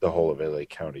the whole of LA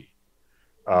County.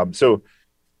 So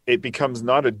it becomes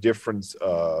not a difference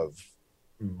of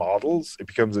models, it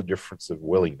becomes a difference of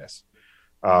willingness,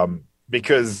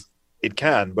 because it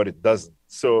can, but it doesn't.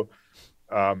 So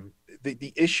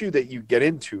the issue that you get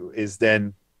into is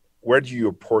then, where do you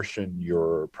apportion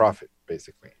your profit,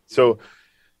 basically? So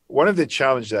one of the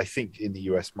challenges, I think, in the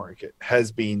US market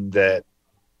has been that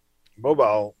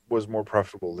mobile was more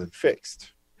profitable than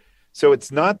fixed. So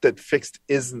it's not that fixed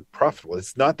isn't profitable.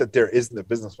 It's not that there isn't a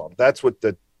business model. That's what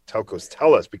the telcos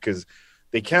tell us, because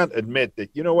they can't admit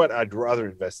that, I'd rather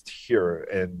invest here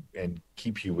and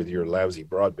keep you with your lousy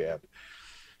broadband.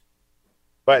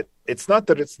 But it's not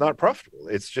that it's not profitable.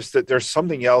 It's just that there's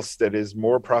something else that is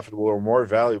more profitable or more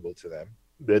valuable to them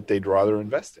that they'd rather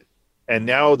invest in. And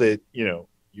now that,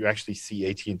 you actually see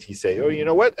AT&T say, oh, you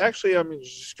know what? Actually, I'm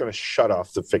just going to shut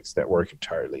off the fixed network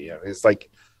entirely. It's like,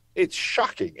 it's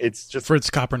shocking. It's just for its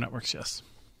copper networks, yes.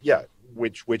 Yeah,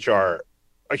 which are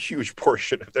a huge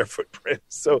portion of their footprint.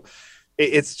 So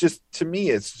it's just, to me,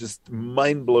 it's just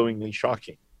mind-blowingly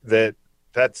shocking that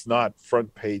that's not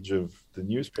front page of the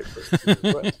newspaper.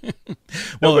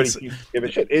 Nobody seems to give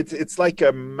a shit. It's like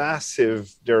a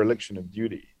massive dereliction of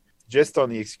duty, just on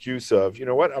the excuse of,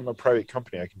 I'm a private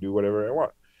company, I can do whatever I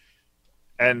want.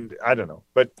 And I don't know,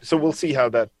 but so we'll see how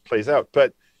that plays out.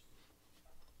 But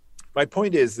my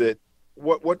point is that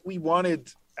what we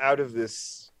wanted out of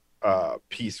this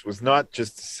piece was not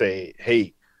just to say,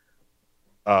 hey,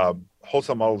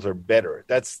 wholesale models are better.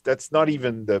 That's not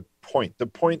even the point. The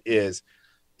point is,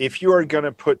 if you are going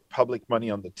to put public money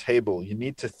on the table, you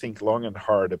need to think long and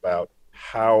hard about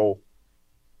how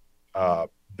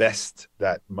best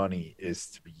that money is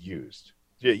to be used.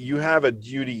 You have a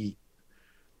duty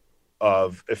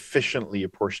of efficiently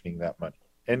apportioning that money.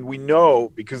 And we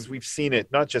know, because we've seen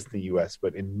it not just in the US,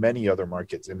 but in many other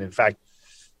markets. And in fact,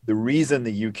 the reason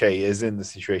the UK is in the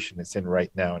situation it's in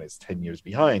right now and it's 10 years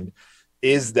behind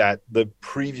is that the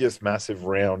previous massive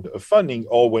round of funding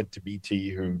all went to BT,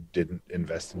 who didn't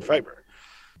invest in fiber.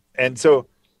 And so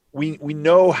we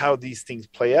know how these things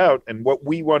play out. And what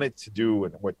we wanted to do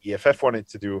and what EFF wanted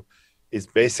to do is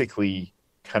basically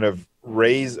kind of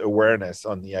raise awareness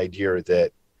on the idea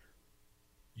that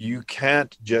you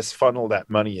can't just funnel that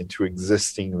money into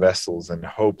existing vessels and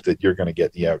hope that you're going to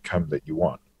get the outcome that you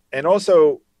want. And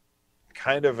also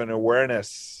kind of an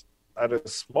awareness at a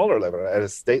smaller level, at a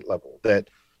state level, that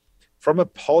from a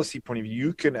policy point of view,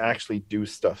 you can actually do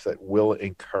stuff that will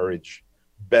encourage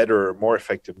better, more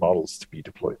effective models to be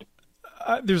deployed.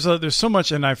 There's so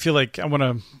much, and I feel like I want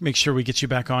to make sure we get you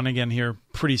back on again here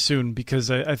pretty soon,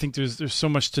 because I think there's so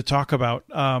much to talk about.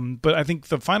 But I think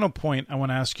the final point I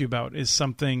want to ask you about is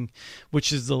something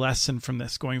which is the lesson from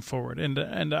this going forward. And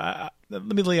let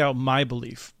me lay out my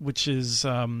belief, which is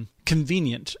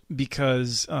convenient,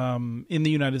 because in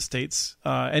the United States,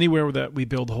 anywhere that we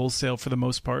build wholesale, for the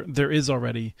most part, there is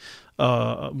already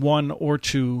one or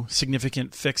two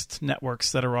significant fixed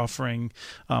networks that are offering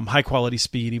high quality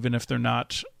speed, even if they're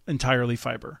not entirely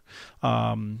fiber.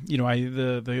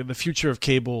 The future of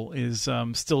cable is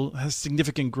still has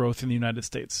significant growth in the United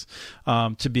States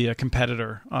to be a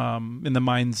competitor in the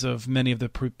minds of many of the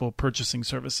people purchasing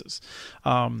services.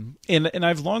 And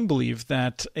I've long believed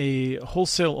that a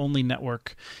wholesale only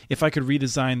network, if I could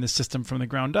redesign the system from the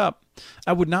ground up,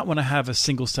 I would not want to have a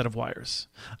single set of wires.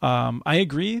 I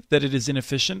agree that it is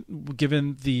inefficient,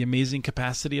 given the amazing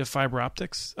capacity of fiber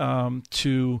optics,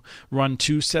 to run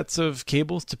two sets of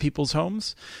cables to people's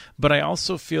homes. But I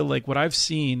also feel like what I've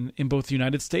seen in both the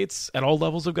United States at all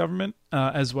levels of government,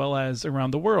 as well as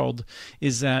around the world,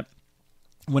 is that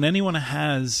when anyone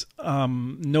has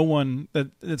no one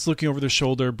that's looking over their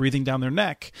shoulder, breathing down their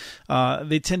neck,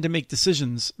 they tend to make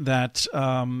decisions that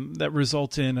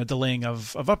result in a delaying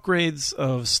of upgrades,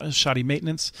 of shoddy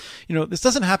maintenance. This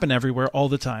doesn't happen everywhere all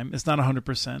the time. It's not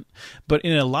 100%. But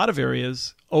in a lot of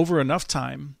areas, over enough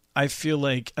time, I feel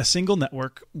like a single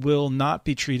network will not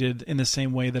be treated in the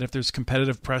same way that if there's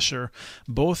competitive pressure,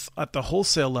 both at the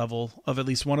wholesale level of at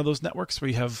least one of those networks, where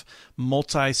you have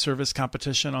multi-service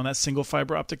competition on that single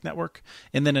fiber optic network,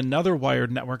 and then another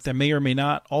wired network that may or may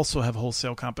not also have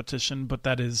wholesale competition, but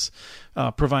that is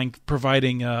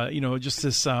providing just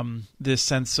this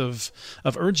sense of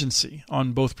urgency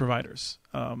on both providers.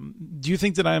 Do you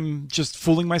think that I'm just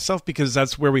fooling myself because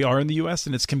that's where we are in the U.S.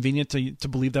 and it's convenient to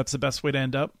believe that's the best way to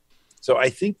end up? So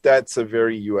I think that's a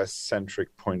very U.S.-centric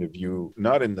point of view,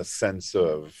 not in the sense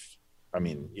of,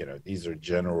 these are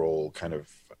general kind of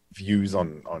views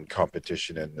on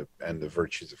competition and the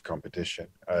virtues of competition.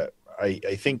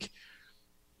 I think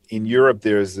in Europe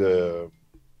there's a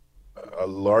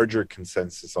larger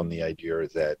consensus on the idea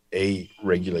that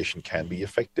regulation can be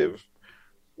effective,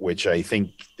 which I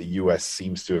think the U.S.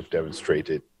 seems to have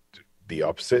demonstrated the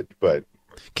opposite, but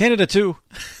Canada too.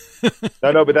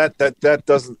 No, but that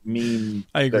doesn't mean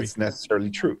I agree. That's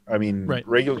necessarily true. Right.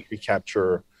 Regulatory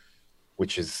capture,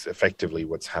 which is effectively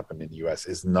what's happened in the U.S.,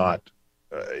 is not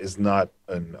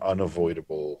an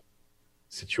unavoidable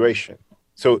situation.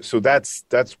 So that's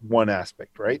one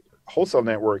aspect, right? Wholesale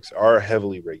networks are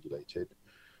heavily regulated,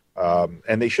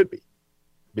 and they should be,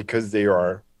 because they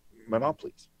are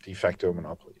monopolies, de facto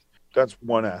monopolies. That's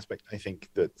one aspect I think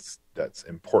that's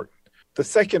important. The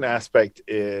second aspect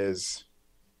is,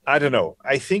 I don't know,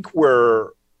 I think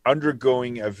we're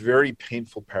undergoing a very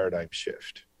painful paradigm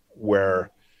shift where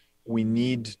we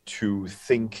need to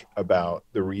think about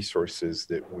the resources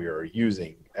that we are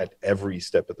using at every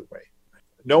step of the way.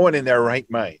 No one in their right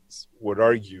minds would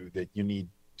argue that you need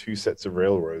two sets of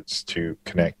railroads to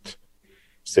connect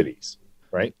cities,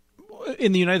 right?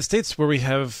 In the United States, where we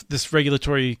have this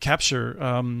regulatory capture,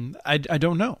 I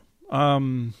don't know.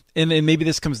 And maybe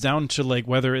this comes down to like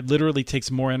whether it literally takes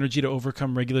more energy to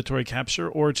overcome regulatory capture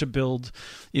or to build,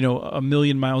 1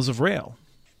 million miles of rail.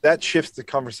 That shifts the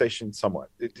conversation somewhat.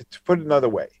 To put it another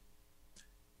way,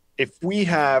 if we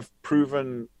have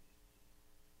proven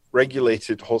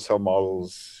regulated wholesale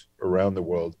models around the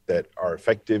world that are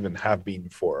effective and have been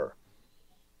for,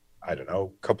 I don't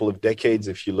know, a couple of decades,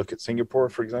 if you look at Singapore,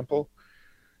 for example,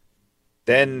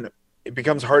 then it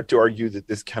becomes hard to argue that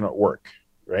this cannot work,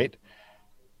 right?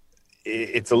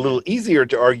 It's a little easier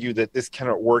to argue that this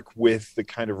cannot work with the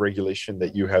kind of regulation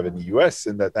that you have in the US,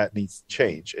 and that needs to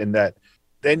change. And that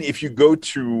then if you go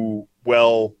to,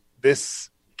 well, this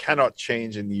cannot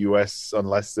change in the US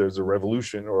unless there's a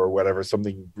revolution or whatever,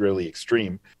 something really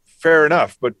extreme, fair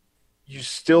enough. But you're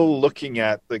still looking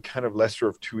at the kind of lesser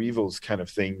of two evils kind of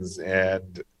things.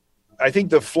 And I think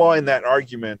the flaw in that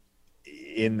argument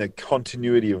in the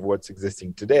continuity of what's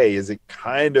existing today is it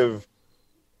kind of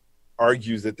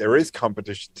argues that there is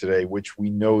competition today, which we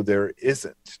know there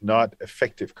isn't, not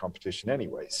effective competition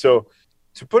anyway. So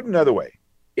to put another way,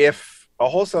 if a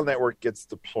wholesale network gets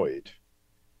deployed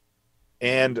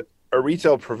and a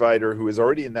retail provider who is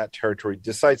already in that territory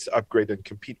decides to upgrade and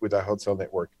compete with that wholesale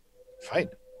network, fine.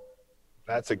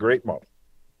 That's a great model.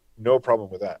 No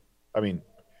problem with that. I mean,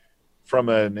 from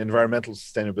an environmental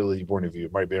sustainability point of view,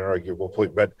 it might be an arguable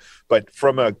point, but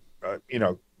from a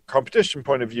competition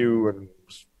point of view and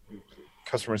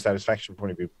customer satisfaction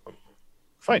point of view,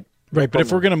 fine. Right, but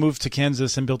if we're going to move to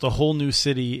Kansas and build a whole new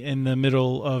city in the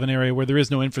middle of an area where there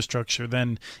is no infrastructure,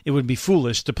 then it would be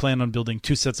foolish to plan on building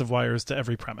 2 sets of wires to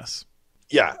every premise.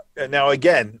 Yeah. Now,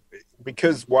 again,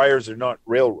 because wires are not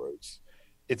railroads,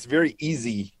 it's very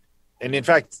easy. And in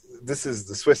fact, this is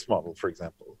the Swiss model, for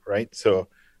example, right? So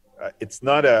it's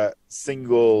not a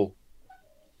single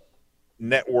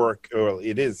network, or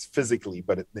it is physically,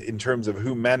 but in terms of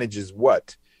who manages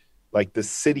what, like the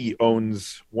city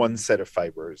owns one set of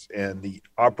fibers and the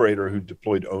operator who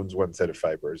deployed owns one set of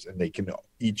fibers, and they can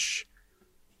each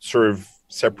serve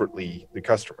separately the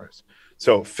customers.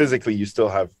 So physically you still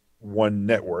have one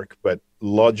network, but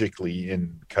logically,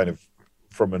 in kind of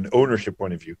from an ownership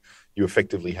point of view, you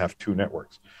effectively have 2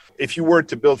 networks. If you were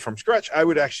to build from scratch, I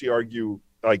would actually argue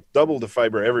like double the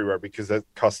fiber everywhere, because that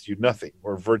costs you nothing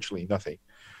or virtually nothing.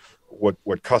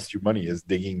 What costs you money is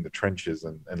digging the trenches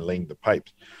and laying the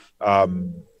pipes.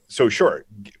 So sure,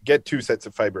 get 2 sets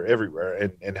of fiber everywhere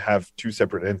and have 2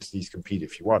 separate entities compete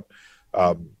if you want.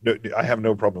 No, I have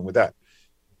no problem with that.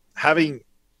 Having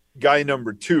guy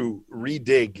number 2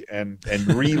 redig and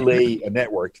relay a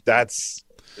network, that's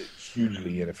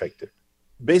hugely ineffective.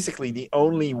 Basically, the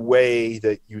only way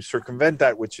that you circumvent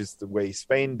that, which is the way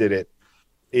Spain did it,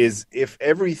 is if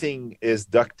everything is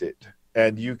ducted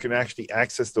and you can actually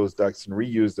access those ducts and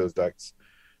reuse those ducts,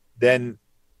 then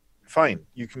fine,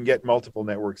 you can get multiple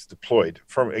networks deployed.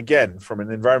 From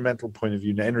an environmental point of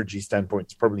view, an energy standpoint,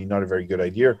 it's probably not a very good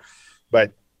idea,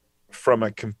 but from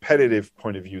a competitive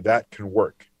point of view, that can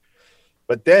work.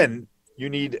 But then you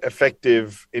need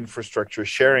effective infrastructure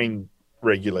sharing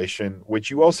regulation,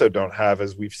 which you also don't have,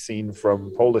 as we've seen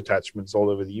from pole attachments all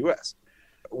over the US.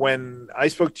 When I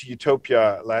spoke to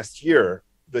Utopia last year,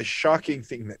 the shocking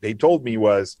thing that they told me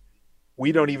was,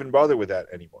 we don't even bother with that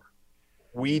anymore.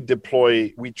 We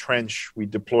deploy, we trench, we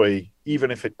deploy, even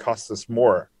if it costs us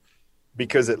more,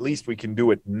 because at least we can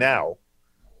do it now,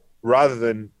 rather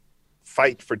than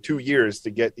fight for 2 years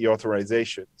to get the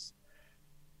authorizations.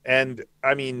 And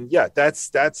I mean, yeah, that's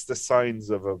the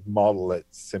signs of a model that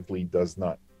simply does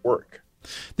not work.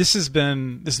 This has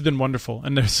been wonderful,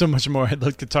 and there's so much more I'd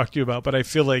like to talk to you about, but I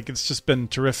feel like it's just been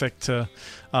terrific to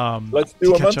let's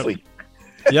do a monthly.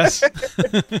 Yes.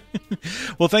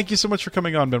 Well, thank you so much for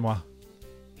coming on, Benoit.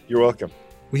 You're welcome.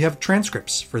 We have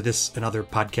transcripts for this and other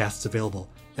podcasts available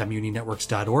at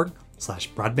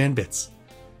muninetworks.org/broadbandbits.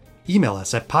 Email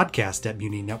us at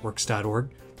podcast@muninetworks.org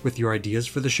with your ideas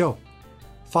for the show.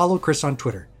 Follow Chris on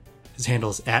Twitter. His handle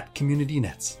is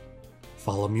 @CommunityNets.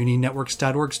 Follow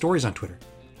muninetworks.org stories on Twitter.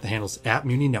 The handle's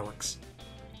 @muninetworks.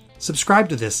 Subscribe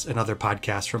to this and other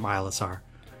podcasts from ILSR,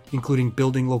 including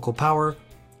Building Local Power,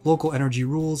 Local Energy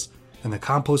Rules, and the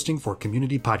Composting for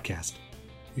Community podcast.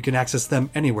 You can access them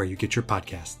anywhere you get your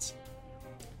podcasts.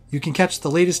 You can catch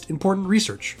the latest important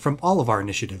research from all of our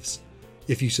initiatives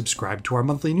if you subscribe to our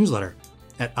monthly newsletter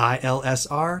at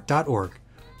ilsr.org.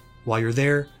 While you're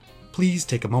there, please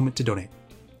take a moment to donate.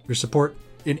 Your support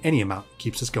in any amount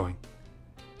keeps us going.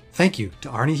 Thank you to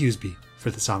Arnie Hughesby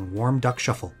for the song Warm Duck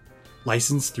Shuffle,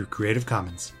 licensed through Creative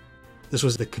Commons. This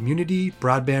was the Community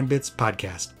Broadband Bits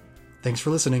podcast. Thanks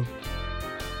for listening.